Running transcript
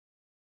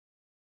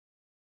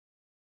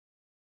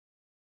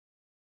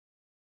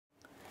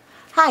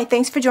Hi,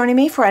 thanks for joining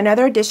me for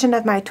another edition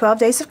of my 12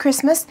 Days of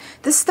Christmas.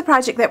 This is the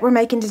project that we're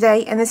making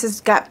today, and this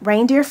has got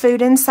reindeer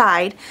food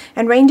inside.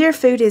 And reindeer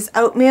food is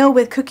oatmeal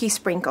with cookie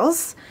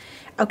sprinkles.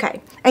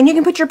 Okay, and you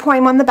can put your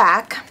poem on the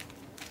back.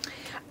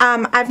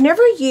 I've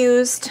never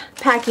used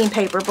packing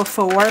paper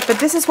before, but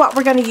this is what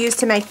we're going to use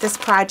to make this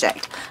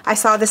project. I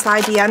saw this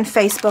idea on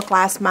Facebook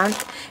last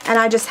month, and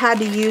I just had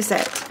to use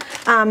it.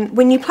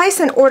 When you place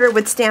an order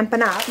with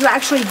Stampin' Up, you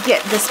actually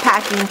get this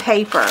packing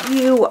paper.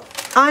 You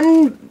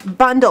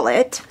unbundle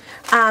it,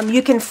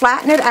 you can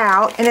flatten it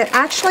out, and it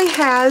actually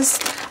has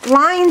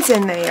lines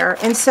in there,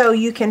 and so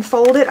you can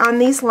fold it on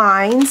these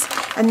lines,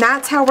 and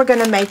that's how we're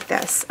going to make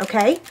this,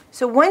 okay?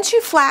 So once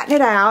you flatten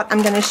it out,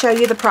 I'm going to show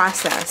you the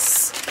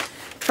process.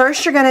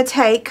 First, you're going to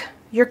take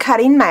your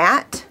cutting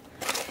mat,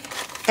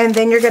 and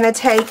then you're going to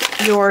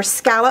take your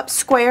scallop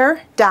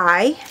square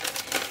die,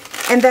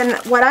 and then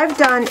what I've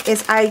done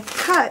is I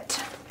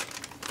cut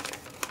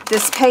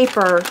this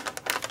paper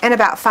in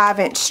about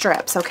 5-inch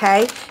strips,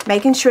 okay?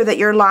 Making sure that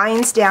your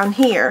line's down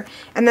here,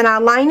 and then I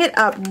line it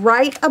up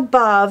right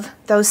above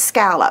those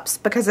scallops,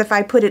 because if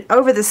I put it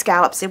over the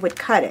scallops, it would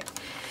cut it.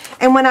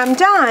 And when I'm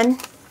done,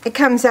 it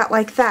comes out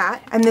like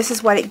that, and this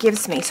is what it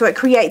gives me. So it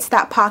creates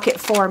that pocket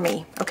for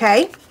me,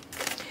 okay?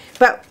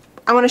 But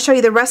I want to show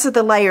you the rest of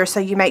the layer so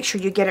you make sure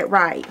you get it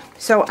right.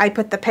 So I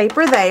put the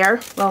paper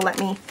there. Well, let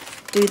me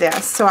do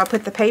this. So I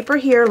put the paper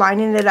here,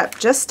 lining it up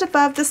just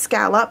above the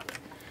scallop,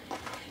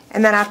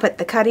 and then I put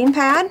the cutting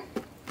pad,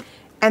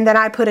 and then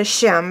I put a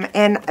shim.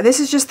 And this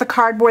is just the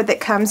cardboard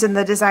that comes in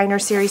the Designer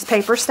Series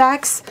paper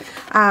stacks.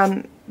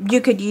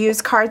 You could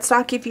use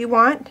cardstock if you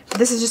want.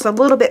 This is just a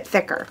little bit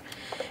thicker.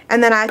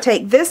 And then I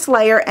take this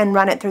layer and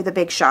run it through the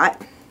Big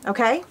Shot,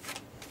 okay?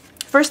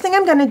 First thing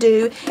I'm going to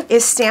do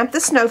is stamp the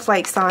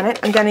snowflakes on it.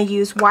 I'm going to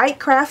use white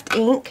craft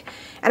ink,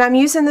 and I'm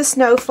using the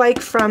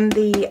snowflake from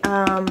the,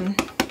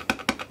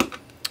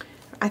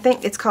 I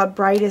think it's called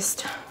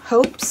Brightest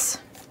Hopes.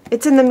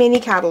 It's in the mini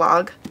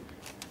catalog.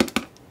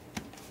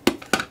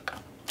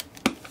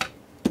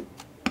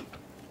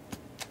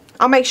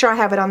 I'll make sure I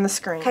have it on the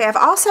screen. Okay, I've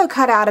also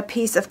cut out a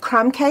piece of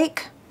crumb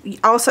cake,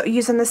 also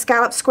using the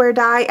scallop square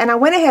die, and I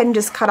went ahead and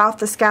just cut off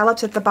the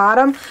scallops at the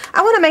bottom.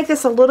 I want to make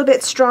this a little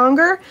bit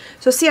stronger,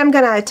 so see, I'm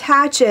going to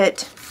attach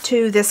it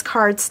to this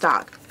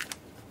cardstock.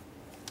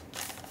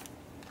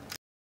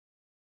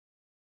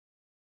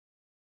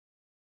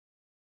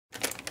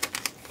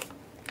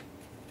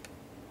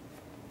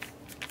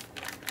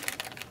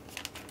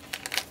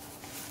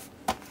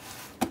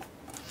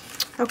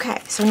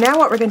 Okay, so now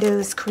what we're going to do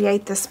is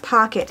create this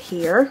pocket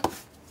here.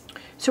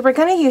 So we're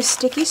going to use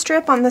sticky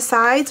strip on the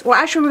sides. Well,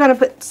 actually, we're going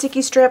to put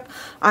sticky strip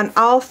on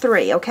all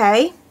three,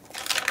 okay?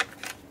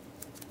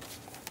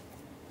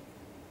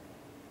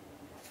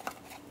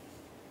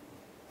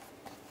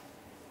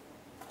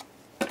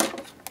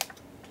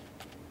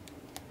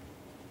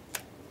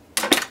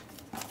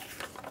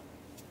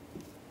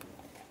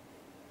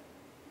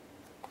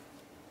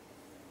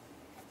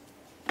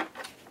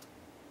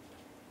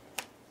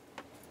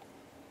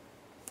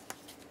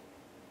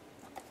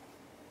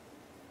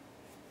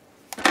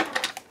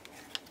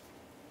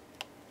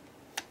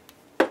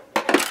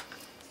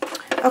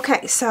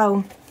 Okay,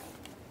 so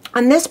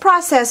on this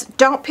process,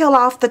 don't peel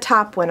off the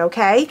top one,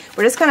 okay?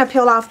 We're just going to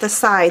peel off the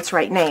sides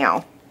right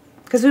now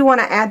because we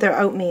want to add the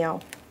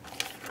oatmeal.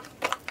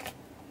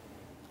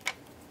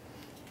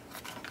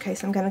 Okay,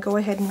 so I'm going to go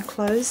ahead and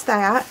close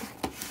that.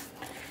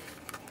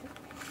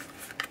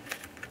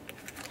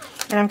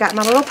 And I've got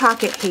my little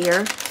pocket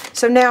here.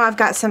 So now I've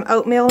got some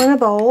oatmeal in a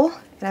bowl,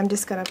 and I'm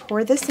just going to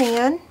pour this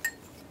in.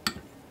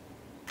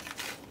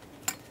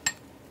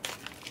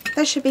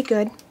 That should be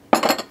good.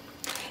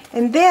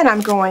 And then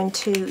I'm going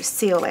to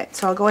seal it.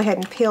 So I'll go ahead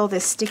and peel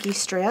this sticky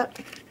strip.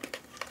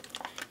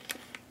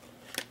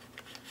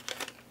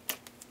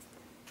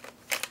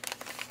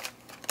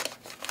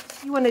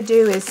 What you want to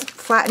do is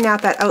flatten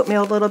out that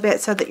oatmeal a little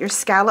bit so that your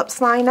scallops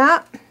line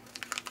up.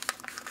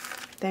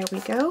 There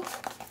we go.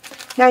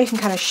 Now you can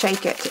kind of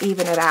shake it to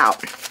even it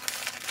out.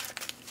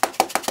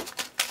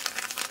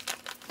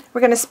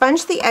 We're going to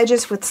sponge the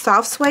edges with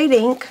soft suede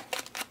ink.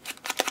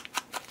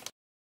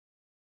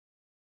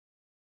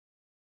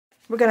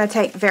 We're going to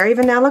take Very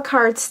Vanilla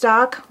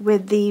cardstock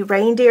with the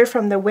reindeer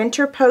from the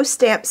Winter Post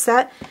stamp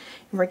set.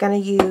 And we're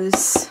going to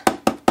use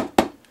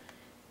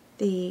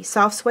the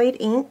soft suede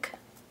ink.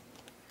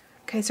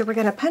 Okay, so we're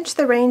going to punch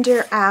the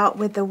reindeer out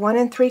with the 1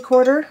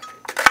 3/4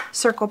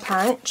 circle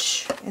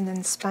punch, and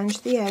then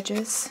sponge the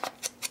edges.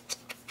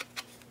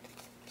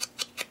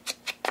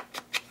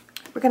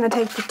 We're going to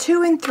take the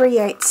 2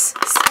 3/8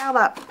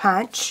 scallop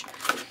punch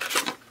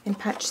and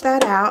punch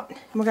that out. And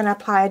we're going to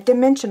apply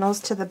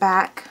dimensionals to the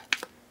back.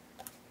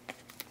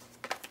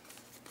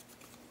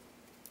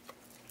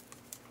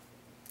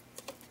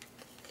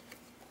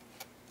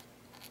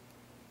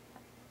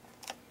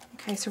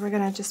 Okay, so we're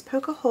going to just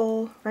poke a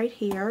hole right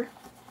here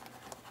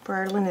for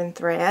our linen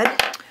thread.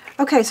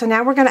 Okay, so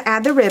now we're going to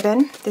add the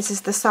ribbon. This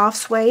is the soft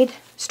suede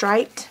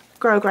striped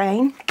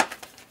grosgrain.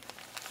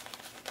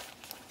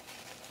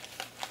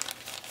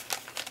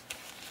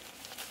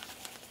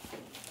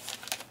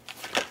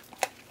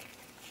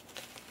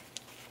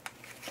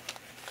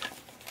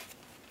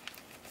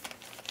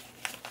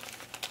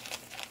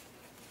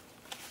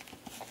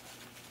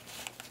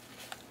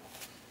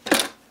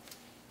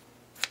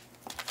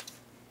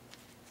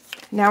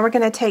 Now we're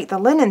going to take the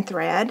linen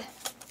thread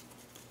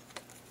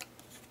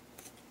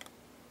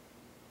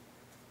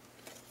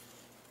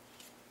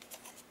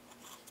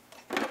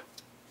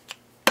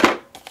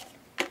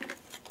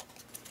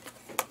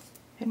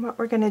and what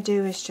we're going to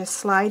do is just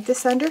slide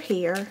this under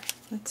here.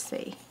 Let's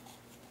see.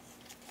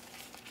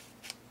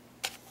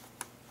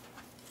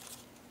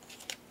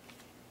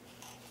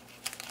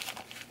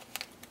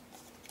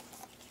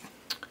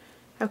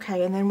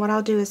 Okay, and then what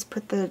I'll do is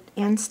put the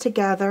ends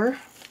together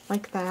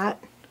like that.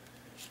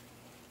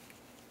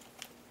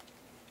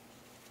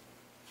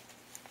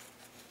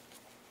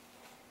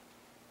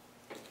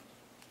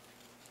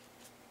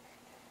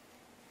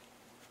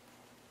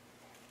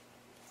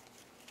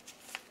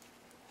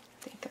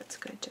 I think that's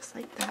good, just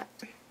like that.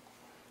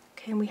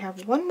 Okay, and we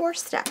have one more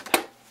step.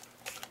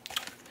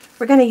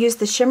 We're going to use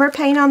the shimmer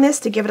paint on this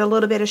to give it a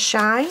little bit of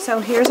shine. So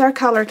here's our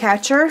color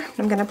catcher.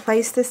 I'm going to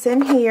place this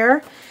in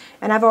here.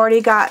 And I've already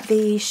got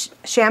the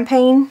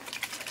champagne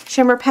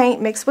shimmer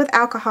paint mixed with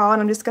alcohol,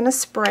 and I'm just going to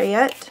spray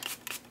it.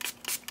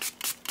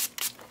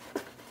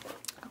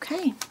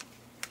 Okay.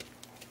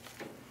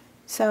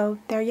 So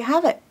there you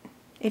have it.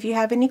 If you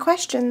have any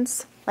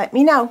questions, let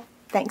me know.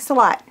 Thanks a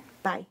lot.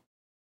 Bye.